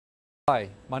Hi,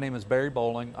 my name is Barry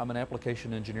Bowling. I'm an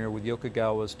application engineer with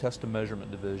Yokogawa's Test and Measurement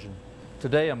division.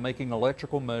 Today I'm making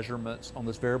electrical measurements on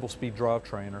this variable speed drive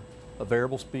trainer, a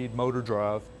variable speed motor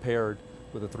drive paired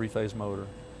with a three-phase motor.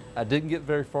 I didn't get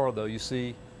very far though. You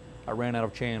see, I ran out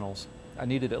of channels. I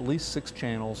needed at least 6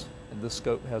 channels and this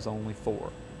scope has only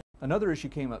 4. Another issue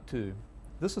came up too.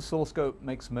 This oscilloscope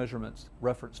makes measurements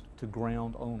referenced to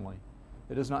ground only.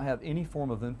 It does not have any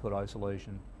form of input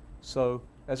isolation. So,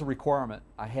 as a requirement,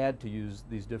 I had to use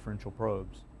these differential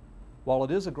probes. While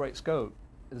it is a great scope,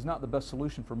 it is not the best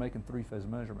solution for making three-phase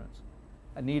measurements.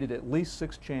 I needed at least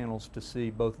 6 channels to see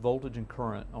both voltage and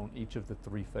current on each of the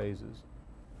 3 phases.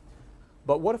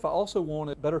 But what if I also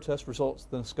wanted better test results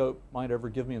than a scope might ever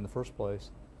give me in the first place?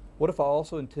 What if I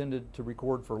also intended to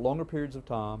record for longer periods of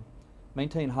time,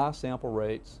 maintain high sample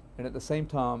rates, and at the same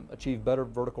time achieve better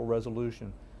vertical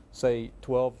resolution, say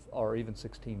 12 or even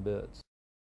 16 bits?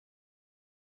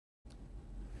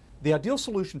 The ideal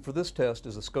solution for this test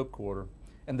is a ScopeCorder,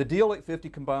 and the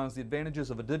DL850 combines the advantages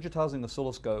of a digitizing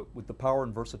oscilloscope with the power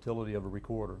and versatility of a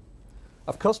recorder.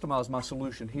 I've customized my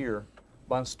solution here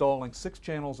by installing 6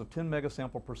 channels of 10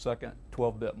 megasample per second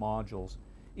 12-bit modules.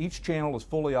 Each channel is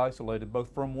fully isolated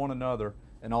both from one another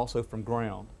and also from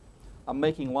ground. I'm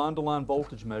making line-to-line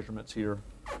voltage measurements here,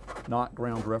 not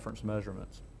ground reference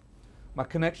measurements. My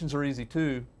connections are easy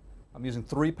too. I'm using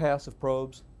 3 passive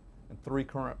probes and 3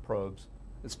 current probes.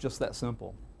 It's just that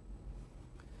simple.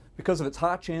 Because of its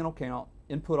high channel count,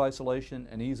 input isolation,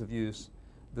 and ease of use,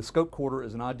 the ScopeCorder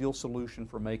is an ideal solution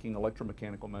for making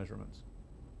electromechanical measurements.